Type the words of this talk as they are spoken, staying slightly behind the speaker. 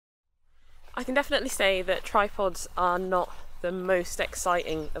I can definitely say that tripods are not the most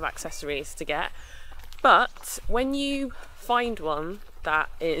exciting of accessories to get, but when you find one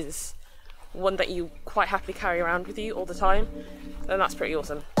that is one that you quite happily carry around with you all the time, then that's pretty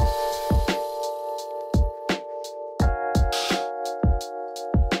awesome.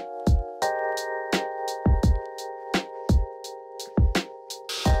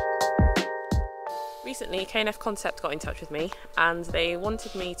 Recently, K&F Concept got in touch with me and they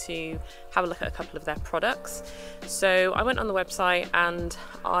wanted me to have a look at a couple of their products. So I went on the website and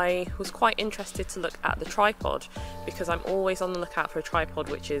I was quite interested to look at the tripod, because I'm always on the lookout for a tripod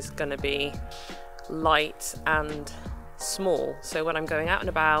which is going to be light and small. So when I'm going out and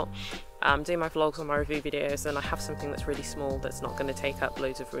about, doing my vlogs or my review videos, then I have something that's really small that's not going to take up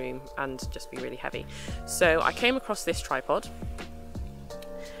loads of room and just be really heavy. So I came across this tripod,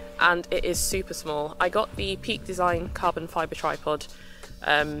 and it is super small. I got the Peak Design carbon fibre tripod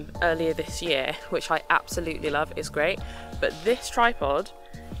earlier this year, which I absolutely love. It's great, but this tripod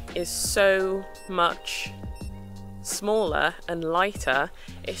is so much smaller and lighter.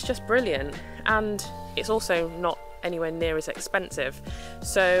 It's just brilliant, and it's also not anywhere near as expensive.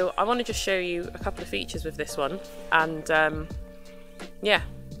 So I want to just show you a couple of features with this one, and yeah,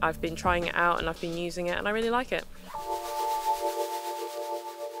 I've been trying it out and I've been using it and I really like it.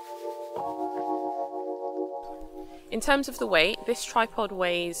 In terms of the weight, this tripod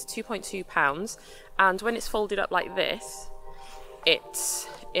weighs 2.2 pounds, and when it's folded up like this, it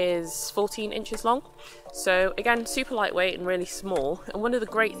is 14 inches long. So again, super lightweight and really small. And one of the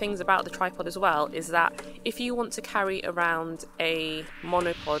great things about the tripod as well is that if you want to carry around a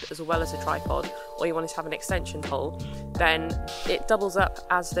monopod as well as a tripod, or you want to have an extension pole, then it doubles up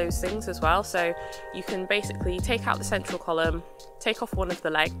as those things as well. So you can basically take out the central column, take off one of the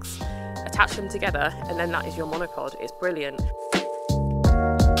legs, attach them together, and then that is your monopod. It's brilliant.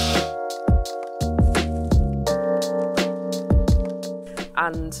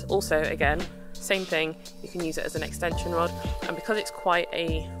 And also, again, same thing, you can use it as an extension rod, and because it's quite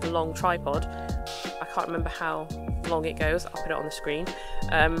a long tripod, I can't remember how long it goes, I'll put it on the screen,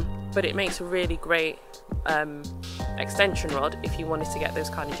 but it makes a really great extension rod if you wanted to get those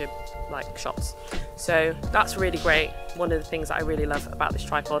kind of like shots. So that's really great, one of the things that I really love about this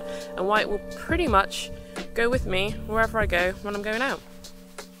tripod, and why it will pretty much go with me wherever I go when I'm going out.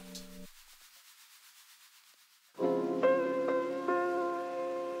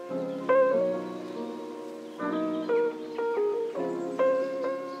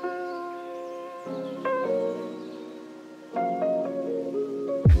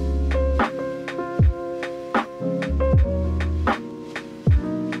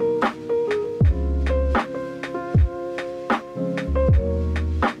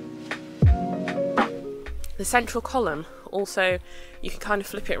 The central column, also you can kind of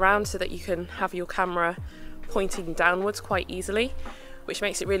flip it around so that you can have your camera pointing downwards quite easily, which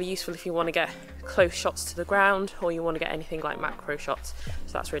makes it really useful if you want to get close shots to the ground or you want to get anything like macro shots.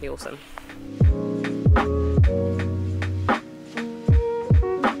 So that's really awesome.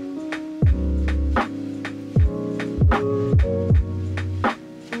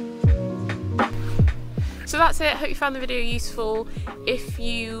 So that's it. Hope you found the video useful. If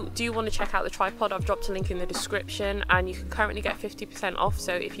you do want to check out the tripod, I've dropped a link in the description, and you can currently get 50% off.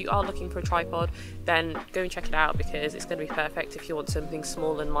 So if you are looking for a tripod, then go and check it out, because it's going to be perfect if you want something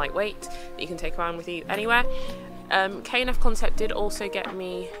small and lightweight that you can take around with you anywhere. K&F Concept did also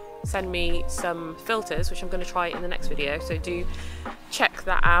send me some filters, which I'm going to try in the next video, so do check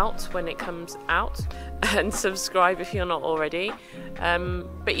that out when it comes out and subscribe if you're not already.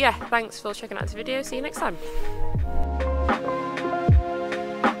 But yeah, thanks for checking out this video. See you next time.